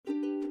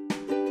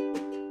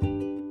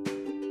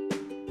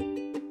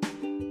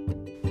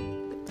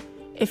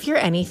If you're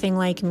anything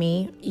like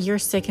me, you're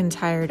sick and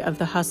tired of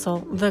the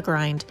hustle, the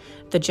grind,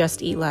 the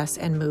just eat less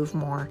and move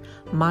more,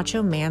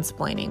 macho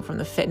mansplaining from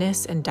the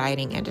fitness and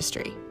dieting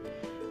industry.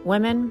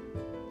 Women,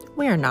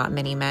 we are not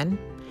mini men.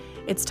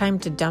 It's time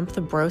to dump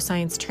the bro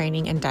science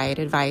training and diet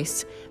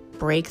advice,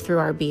 break through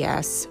our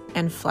BS,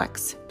 and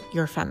flex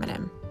your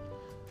feminine.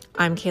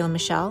 I'm Kayla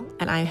Michelle,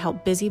 and I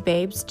help busy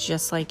babes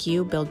just like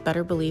you build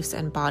better beliefs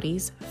and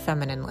bodies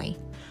femininely.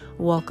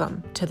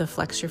 Welcome to the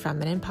Flex Your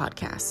Feminine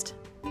podcast.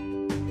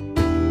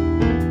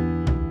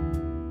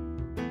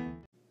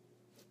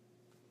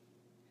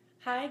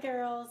 Hi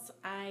girls,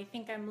 I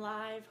think I'm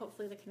live.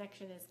 Hopefully the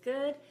connection is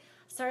good.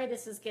 Sorry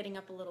this is getting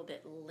up a little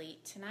bit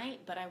late tonight,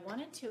 but I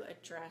wanted to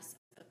address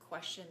a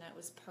question that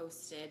was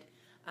posted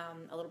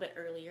a little bit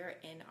earlier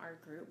in our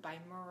group by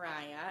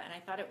Mariah, and I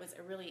thought it was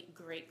a really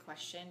great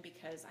question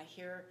because I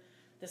hear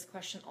this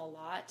question a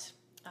lot.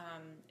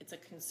 It's a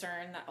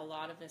concern that a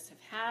lot of us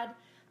have had.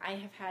 I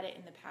have had it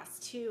in the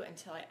past too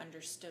until I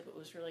understood what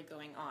was really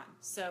going on.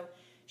 So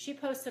she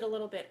posted a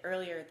little bit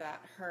earlier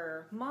that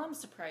her mom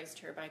surprised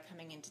her by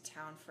coming into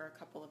town for a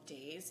couple of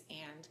days,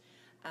 and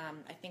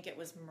I think it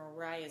was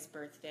Mariah's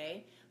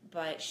birthday,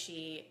 but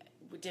she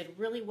did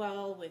really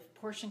well with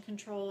portion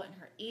control and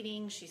her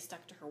eating. She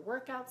stuck to her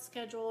workout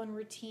schedule and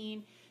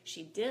routine.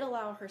 She did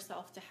allow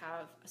herself to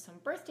have some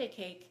birthday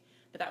cake,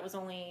 but that was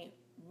only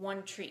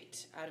one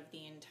treat out of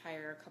the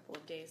entire couple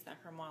of days that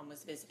her mom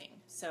was visiting.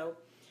 So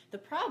the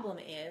problem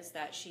is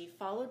that she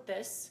followed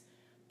this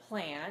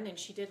plan, and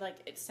she did,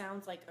 it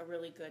sounds like a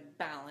really good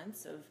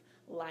balance of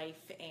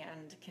life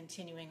and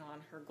continuing on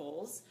her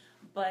goals,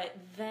 but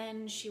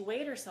then she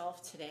weighed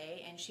herself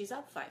today and she's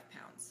up 5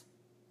 pounds.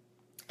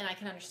 And I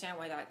can understand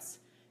why that's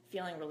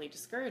feeling really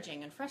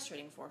discouraging and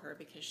frustrating for her,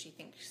 because she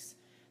thinks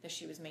that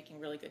she was making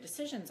really good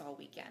decisions all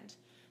weekend.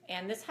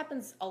 And this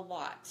happens a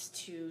lot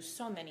to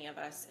so many of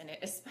us, and it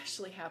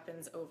especially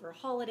happens over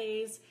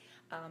holidays,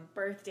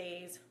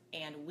 birthdays,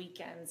 and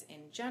weekends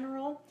in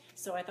general.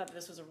 So I thought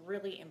this was a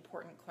really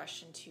important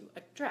question to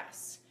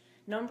address.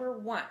 Number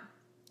one,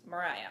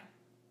 Mariah,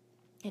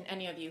 and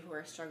any of you who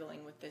are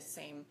struggling with this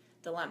same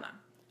dilemma,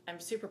 I'm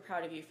super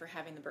proud of you for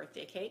having the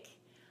birthday cake.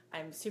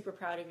 I'm super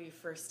proud of you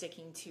for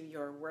sticking to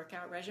your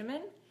workout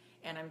regimen,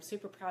 and I'm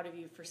super proud of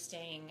you for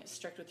staying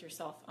strict with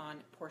yourself on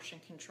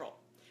portion control.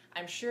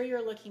 I'm sure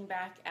you're looking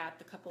back at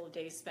the couple of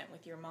days spent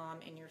with your mom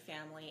and your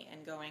family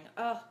and going,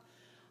 oh,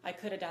 I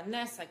could have done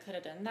this, I could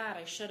have done that,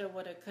 I shoulda,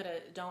 woulda,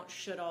 coulda. Don't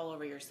should all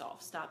over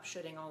yourself. Stop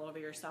shoulding all over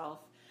yourself.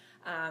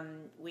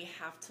 We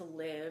have to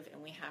live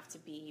and we have to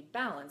be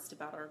balanced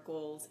about our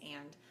goals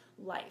and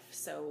life.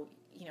 So,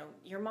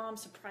 your mom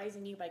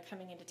surprising you by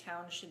coming into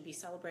town should be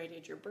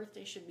celebrated. Your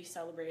birthday should be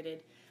celebrated.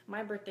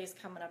 My birthday's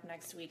coming up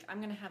next week. I'm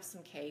going to have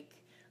some cake.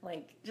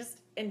 Just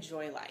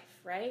enjoy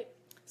life, right?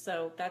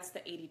 So that's the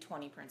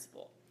 80-20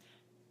 principle.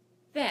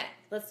 Then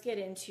let's get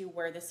into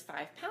where this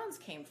 5 pounds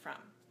came from.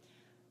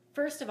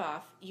 First of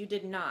all, you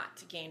did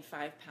not gain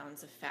 5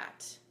 pounds of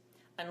fat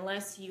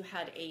unless you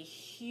had a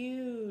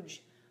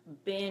huge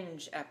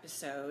binge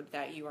episode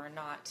that you are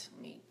not,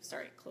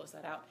 close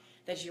that out,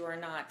 that you are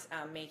not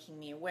making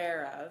me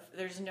aware of.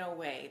 There's no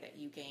way that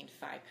you gained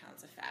 5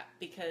 pounds of fat,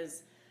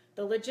 because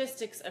the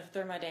logistics of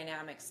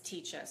thermodynamics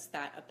teach us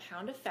that a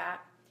pound of fat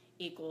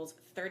equals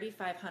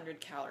 3,500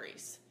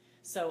 calories.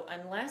 So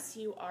unless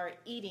you are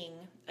eating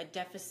a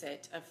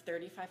deficit of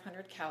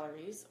 3,500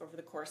 calories over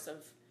the course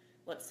of,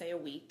 let's say, a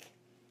week,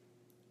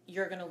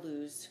 you're going to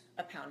lose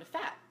a pound of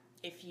fat.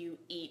 If you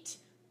eat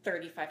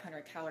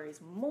 3,500 calories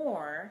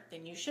more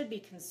than you should be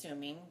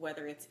consuming,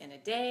 whether it's in a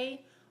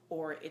day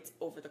or it's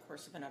over the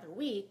course of another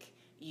week,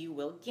 you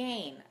will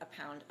gain a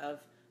pound of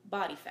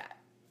body fat.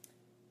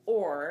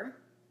 Or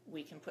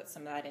we can put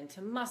some of that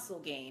into muscle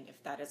gain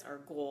if that is our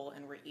goal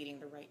and we're eating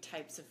the right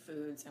types of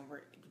foods and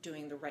we're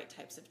doing the right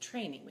types of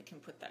training. We can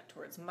put that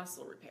towards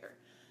muscle repair.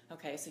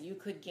 Okay, so you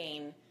could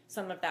gain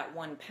some of that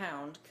 1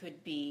 pound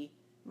could be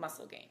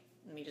muscle gain.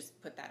 Let me just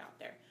put that out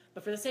there.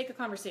 But for the sake of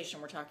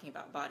conversation, we're talking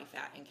about body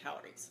fat and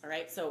calories, all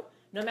right? So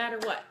no matter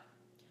what,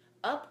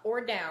 up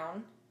or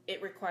down,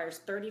 it requires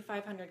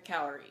 3,500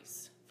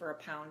 calories for a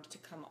pound to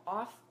come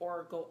off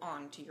or go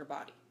on to your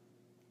body,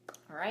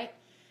 all right?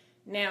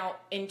 Now,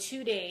 in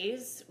 2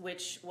 days,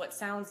 which what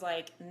sounds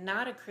like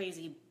not a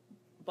crazy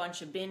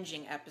bunch of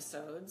binging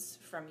episodes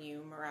from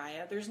you,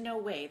 Mariah, there's no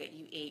way that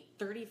you ate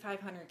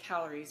 3,500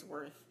 calories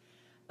worth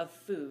of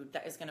food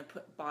that is going to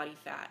put body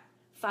fat,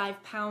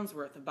 5 pounds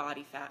worth of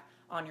body fat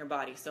on your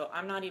body. So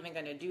I'm not even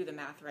going to do the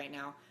math right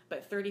now,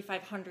 but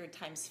 3,500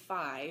 times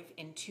 5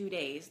 in 2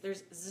 days,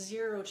 there's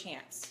zero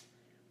chance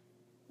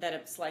that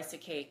a slice of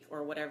cake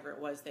or whatever it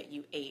was that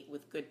you ate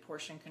with good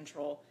portion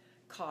control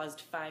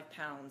caused 5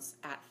 pounds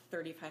at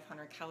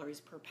 3,500 calories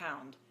per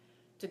pound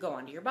to go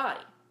onto your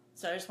body.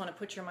 So I just want to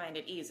put your mind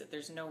at ease that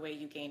there's no way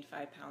you gained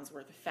 5 pounds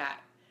worth of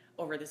fat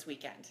over this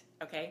weekend,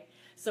 okay?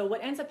 So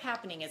what ends up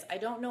happening is, I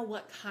don't know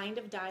what kind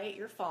of diet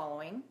you're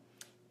following.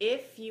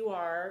 If you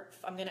are,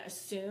 I'm going to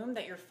assume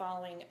that you're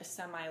following a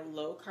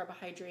semi-low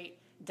carbohydrate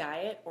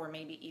diet, or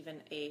maybe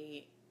even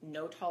a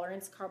no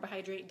tolerance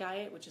carbohydrate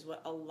diet, which is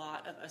what a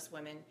lot of us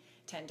women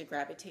tend to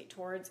gravitate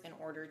towards in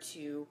order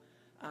to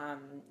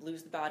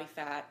lose the body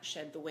fat,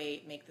 shed the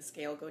weight, make the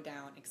scale go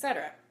down,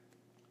 etc.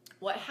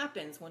 What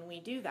happens when we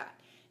do that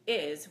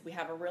is we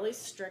have a really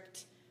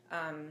strict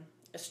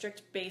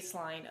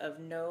baseline of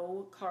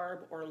no carb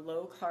or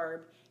low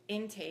carb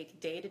intake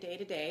day to day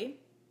to day,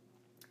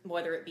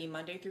 whether it be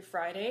Monday through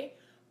Friday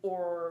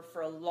or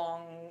for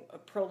a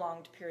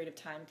prolonged period of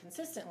time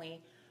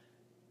consistently.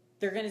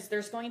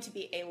 There's going to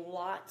be a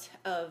lot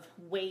of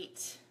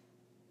weight,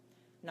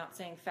 not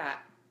saying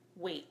fat,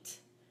 weight.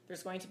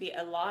 There's going to be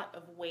a lot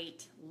of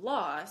weight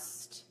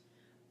lost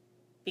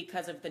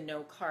because of the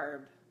no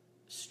carb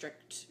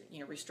strict,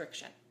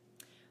 restriction.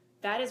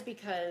 That is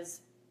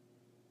because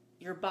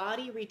your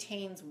body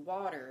retains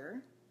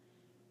water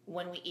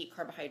when we eat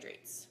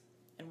carbohydrates,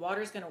 and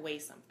water is going to weigh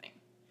something.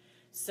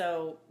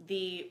 So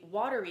the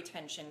water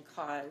retention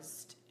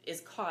is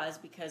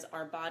caused because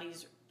our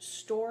bodies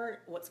store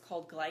what's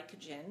called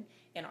glycogen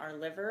in our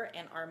liver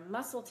and our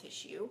muscle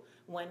tissue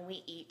when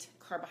we eat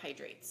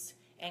carbohydrates.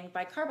 And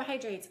by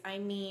carbohydrates, I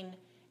mean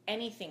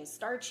anything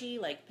starchy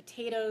like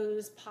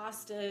potatoes,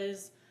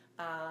 pastas,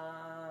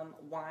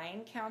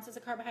 wine counts as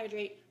a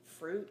carbohydrate,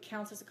 fruit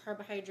counts as a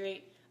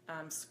carbohydrate,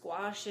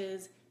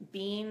 squashes,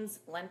 beans,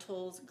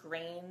 lentils,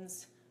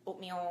 grains,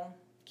 oatmeal,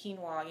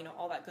 quinoa,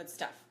 all that good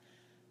stuff.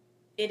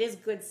 It is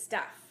good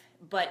stuff,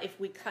 but if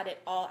we cut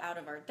it all out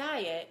of our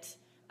diet,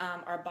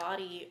 our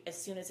body,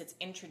 as soon as it's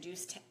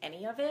introduced to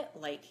any of it,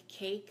 like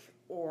cake,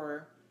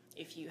 or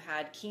if you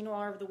had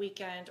quinoa over the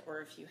weekend,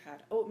 or if you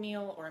had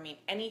oatmeal, or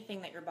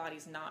anything that your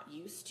body's not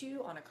used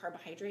to on a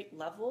carbohydrate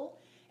level,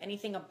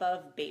 anything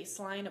above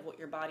baseline of what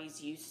your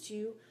body's used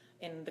to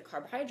in the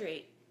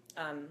carbohydrate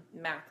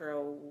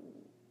macro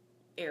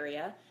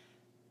area,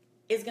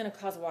 is going to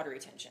cause water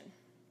retention.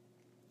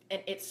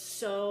 And it's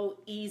so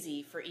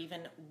easy for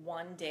even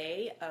one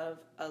day of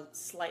a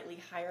slightly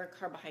higher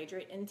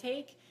carbohydrate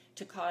intake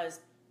to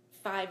cause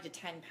 5 to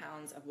 10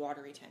 pounds of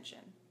water retention.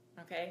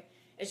 Okay?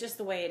 It's just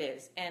the way it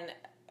is. And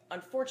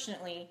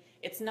unfortunately,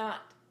 it's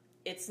not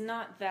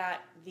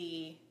that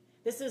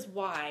this is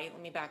why,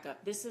 let me back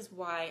up. This is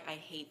why I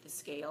hate the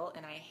scale,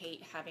 and I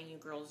hate having you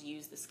girls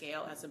use the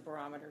scale as a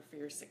barometer for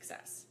your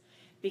success.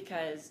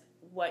 Because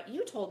what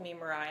you told me,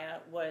 Mariah,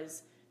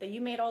 was that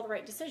you made all the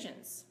right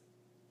decisions.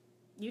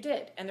 You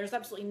did. And there's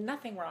absolutely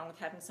nothing wrong with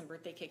having some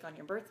birthday cake on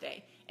your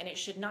birthday, and it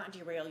should not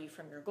derail you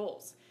from your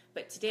goals.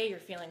 But today you're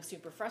feeling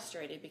super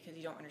frustrated because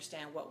you don't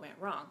understand what went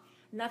wrong.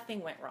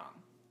 Nothing went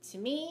wrong. To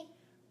me,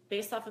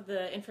 based off of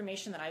the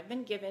information that I've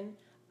been given,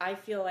 I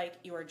feel like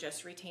you are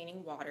just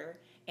retaining water.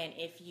 And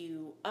if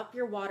you up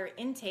your water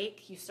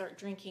intake, you start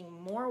drinking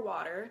more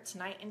water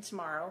tonight and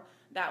tomorrow,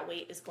 that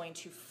weight is going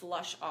to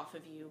flush off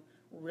of you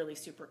really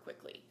super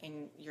quickly.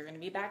 And you're going to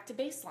be back to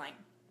baseline.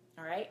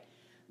 All right?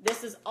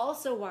 This is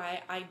also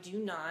why I do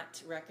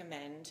not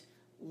recommend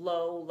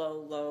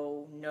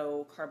low,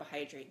 no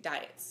carbohydrate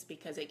diets,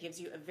 because it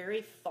gives you a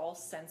very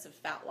false sense of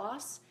fat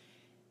loss.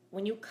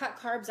 When you cut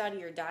carbs out of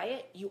your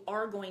diet, you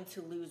are going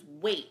to lose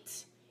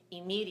weight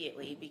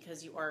immediately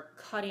because you are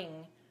cutting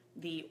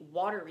the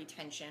water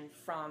retention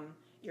from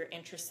your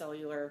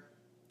intracellular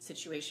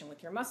situation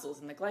with your muscles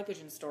and the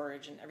glycogen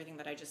storage and everything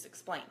that I just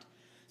explained.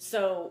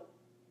 So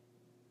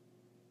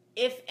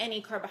if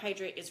any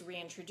carbohydrate is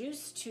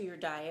reintroduced to your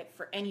diet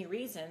for any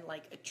reason,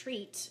 like a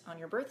treat on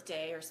your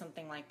birthday or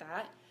something like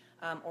that,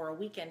 or a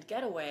weekend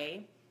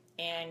getaway,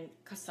 and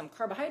some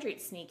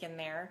carbohydrates sneak in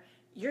there,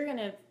 you're going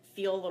to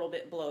feel a little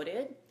bit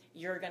bloated.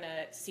 You're going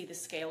to see the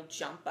scale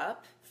jump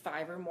up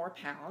 5 or more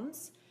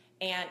pounds,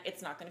 and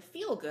it's not going to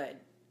feel good.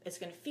 It's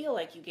going to feel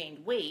like you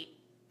gained weight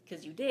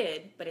because you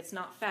did, but it's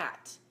not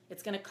fat.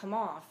 It's going to come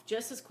off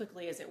just as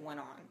quickly as it went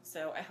on.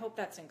 So I hope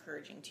that's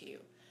encouraging to you.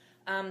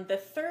 The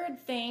third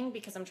thing,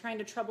 because I'm trying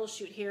to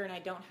troubleshoot here and I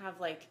don't have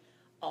like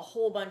a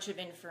whole bunch of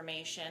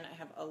information, I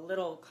have a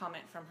little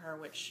comment from her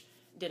which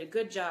did a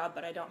good job,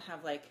 but I don't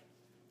have like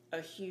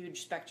a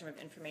huge spectrum of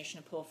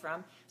information to pull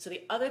from. So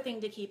the other thing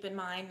to keep in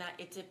mind that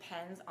it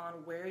depends on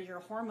where your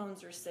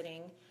hormones are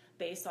sitting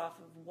based off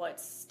of what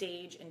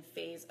stage and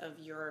phase of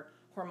your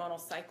hormonal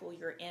cycle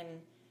you're in,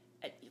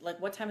 like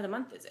what time of the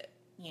month is it?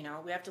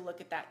 We have to look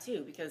at that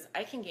too, because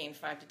I can gain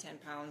 5 to 10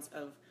 pounds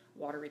of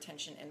water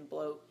retention and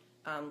bloat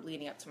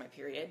leading up to my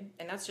period,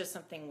 and that's just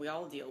something we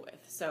all deal with.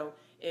 So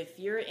if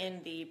you're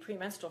in the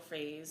premenstrual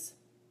phase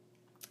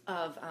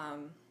of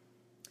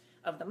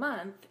the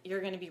month,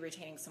 you're going to be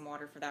retaining some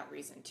water for that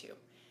reason too.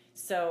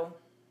 So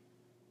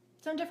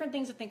some different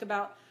things to think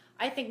about.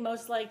 I think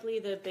most likely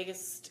the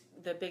biggest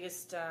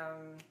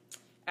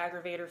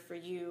aggravator for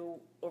you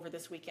over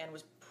this weekend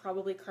was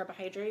probably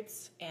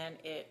carbohydrates, and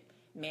it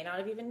may not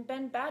have even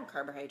been bad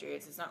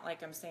carbohydrates. It's not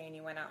like I'm saying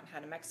you went out and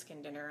had a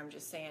Mexican dinner. I'm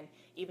just saying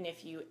even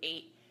if you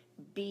ate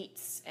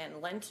beets and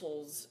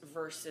lentils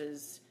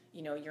versus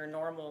your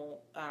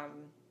normal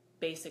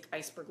basic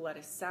iceberg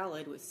lettuce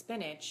salad with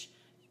spinach,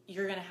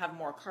 you're going to have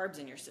more carbs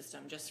in your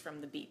system just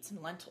from the beets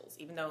and lentils.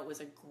 Even though it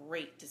was a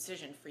great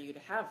decision for you to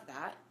have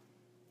that,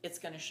 it's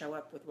going to show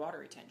up with water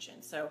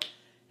retention. So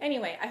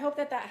Anyway, I hope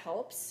that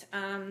helps.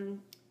 And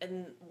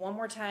one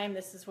more time,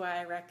 this is why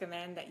I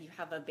recommend that you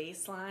have a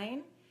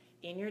baseline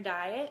in your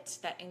diet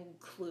that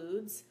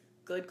includes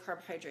good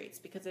carbohydrates,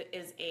 because it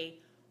is a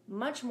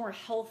much more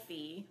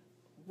healthy,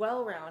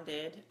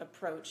 well-rounded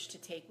approach to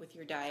take with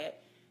your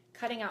diet.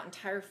 Cutting out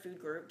entire food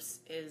groups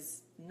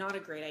is not a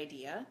great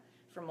idea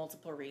for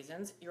multiple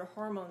reasons. Your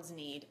hormones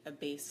need a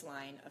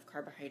baseline of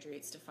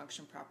carbohydrates to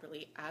function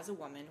properly. As a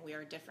woman, we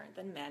are different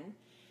than men.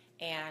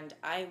 And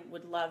I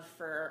would love,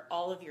 for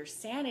all of your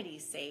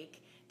sanity's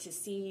sake, to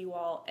see you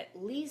all at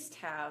least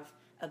have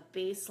a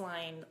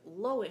baseline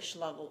lowish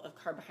level of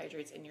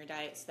carbohydrates in your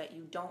diet, so that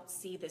you don't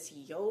see this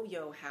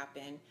yo-yo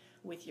happen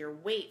with your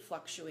weight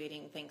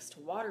fluctuating thanks to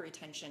water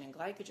retention and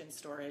glycogen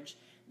storage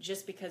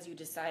just because you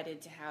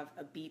decided to have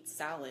a beet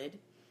salad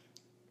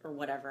or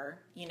whatever,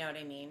 you know what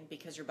I mean,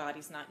 because your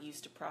body's not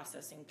used to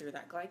processing through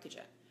that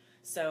glycogen.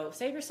 So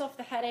save yourself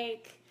the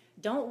headache.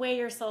 Don't weigh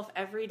yourself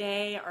every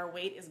day. Our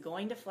weight is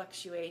going to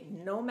fluctuate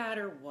no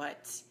matter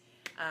what.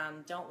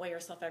 Don't weigh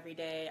yourself every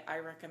day. I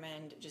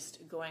recommend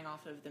just going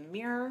off of the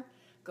mirror,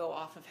 go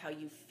off of how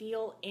you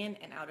feel in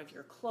and out of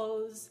your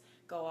clothes,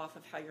 go off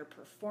of how your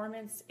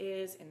performance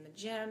is in the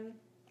gym,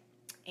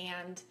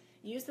 and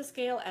use the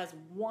scale as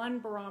one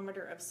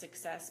barometer of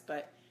success,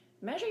 but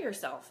measure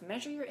yourself,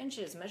 measure your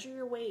inches, measure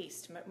your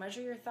waist,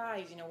 measure your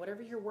thighs,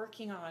 whatever you're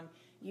working on,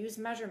 use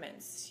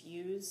measurements,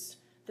 use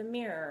the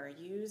mirror,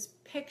 use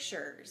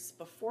pictures,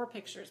 before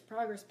pictures,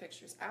 progress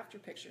pictures, after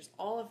pictures.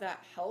 All of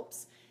that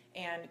helps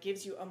and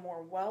gives you a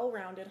more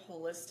well-rounded,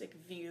 holistic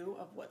view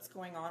of what's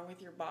going on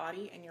with your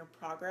body and your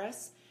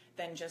progress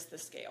than just the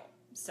scale.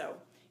 So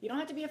you don't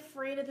have to be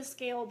afraid of the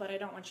scale, but I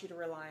don't want you to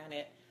rely on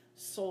it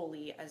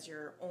solely as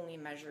your only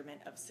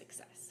measurement of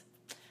success.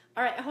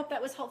 All right, I hope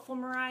that was helpful,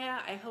 Mariah.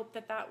 I hope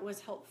that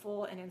was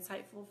helpful and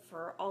insightful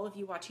for all of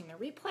you watching the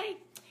replay.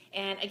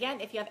 And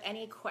again, if you have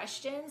any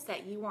questions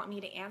that you want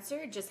me to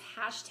answer, just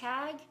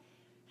hashtag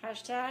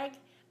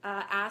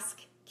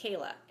ask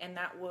Kayla, and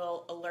that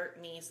will alert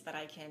me so that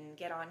I can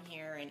get on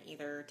here and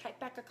either type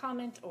back a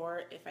comment,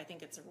 or if I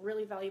think it's a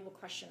really valuable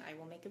question, I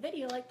will make a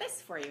video like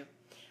this for you.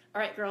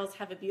 All right, girls,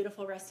 have a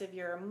beautiful rest of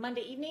your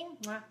Monday evening.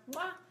 Mwah,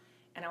 mwah.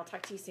 And I'll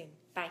talk to you soon.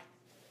 Bye.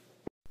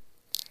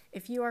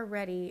 If you are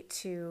ready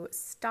to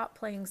stop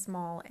playing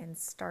small and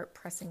start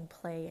pressing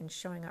play and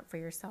showing up for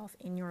yourself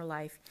in your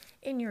life,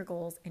 in your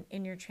goals, and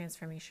in your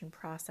transformation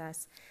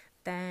process,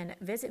 then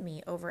visit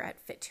me over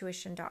at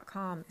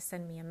fittuition.com.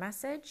 Send me a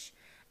message.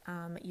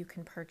 You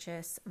can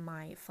purchase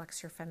my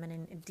Flex Your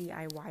Feminine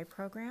DIY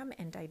program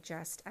and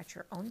digest at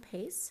your own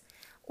pace,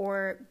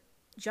 or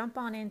jump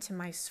on into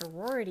my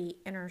sorority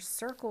inner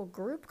circle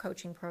group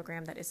coaching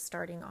program that is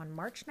starting on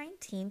March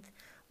 19th,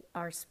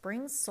 our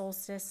spring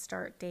solstice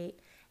start date.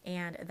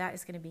 And that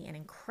is going to be an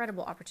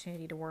incredible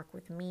opportunity to work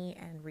with me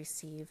and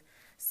receive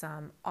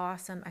some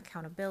awesome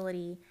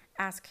accountability,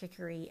 ass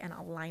kickery, and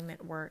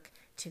alignment work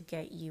to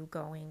get you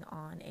going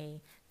on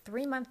a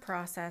 3-month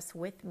process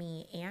with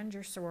me and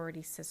your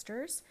sorority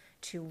sisters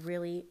to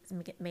really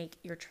make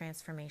your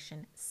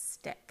transformation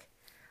stick.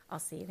 I'll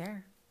see you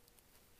there.